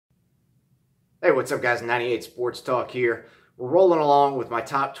Hey, what's up, guys? 98 Sports Talk here. We're rolling along with my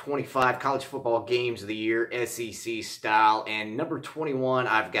top 25 college football games of the year, SEC style. And number 21,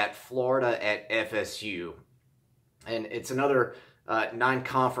 I've got Florida at FSU. And it's another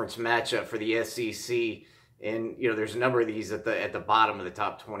non-conference matchup for the SEC. And, there's a number of these at the bottom of the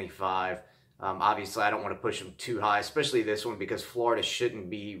top 25. Obviously, I don't want to push them too high, especially this one, because Florida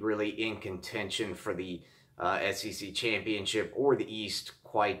shouldn't be really in contention for the SEC championship or the East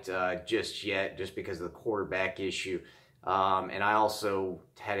quite just yet, just because of the quarterback issue. And I also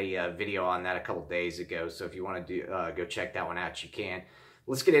had a video on that a couple days ago, so if you want to go check that one out, you can.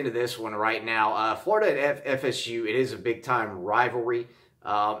 Let's get into this one right now. Florida at FSU, it is a big-time rivalry.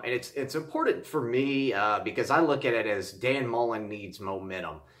 And it's important for me because I look at it as Dan Mullen needs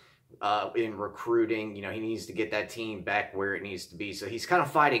momentum in recruiting. He needs to get that team back where it needs to be. So he's kind of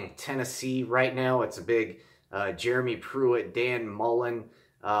fighting Tennessee right now. It's a big Jeremy Pruitt, Dan Mullen.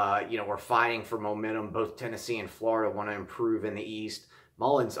 We're fighting for momentum. Both Tennessee and Florida want to improve in the East.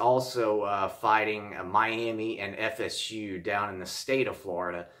 Mullen's also fighting Miami and FSU down in the state of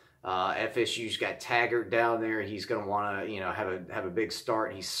Florida. FSU's got Taggart down there. He's going to want to, have a big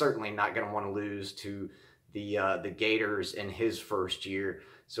start. He's certainly not going to want to lose to the Gators in his first year.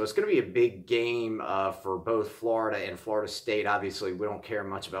 So it's going to be a big game for both Florida and Florida State. Obviously, we don't care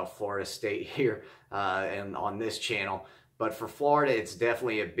much about Florida State here and on this channel. But for Florida, it's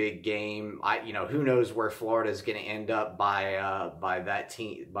definitely a big game. Who knows where Florida is going to end up by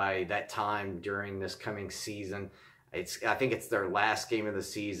that time during this coming season. I think it's their last game of the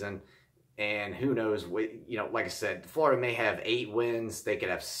season, and who knows? Like I said, Florida may have 8 wins. They could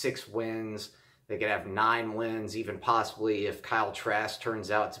have 6 wins. They could have 9 wins, even possibly if Kyle Trask turns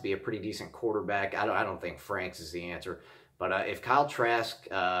out to be a pretty decent quarterback. I don't think Franks is the answer, but if Kyle Trask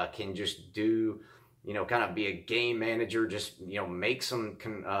can just do, kind of be a game manager, just, make some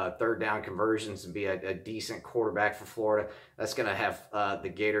third down conversions and be a decent quarterback for Florida, that's going to have the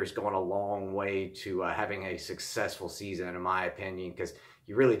Gators going a long way to having a successful season, in my opinion, because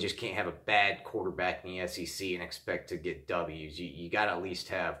you really just can't have a bad quarterback in the SEC and expect to get W's. You got to at least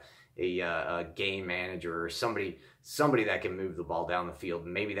have a game manager or somebody that can move the ball down the field.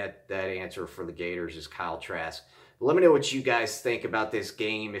 Maybe that answer for the Gators is Kyle Trask. But let me know what you guys think about this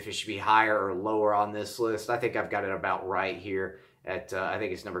game, if it should be higher or lower on this list. I think I've got it about right here at, I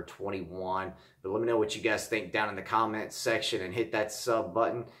think it's number 21. But let me know what you guys think down in the comments section and hit that sub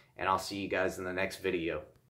button, and I'll see you guys in the next video.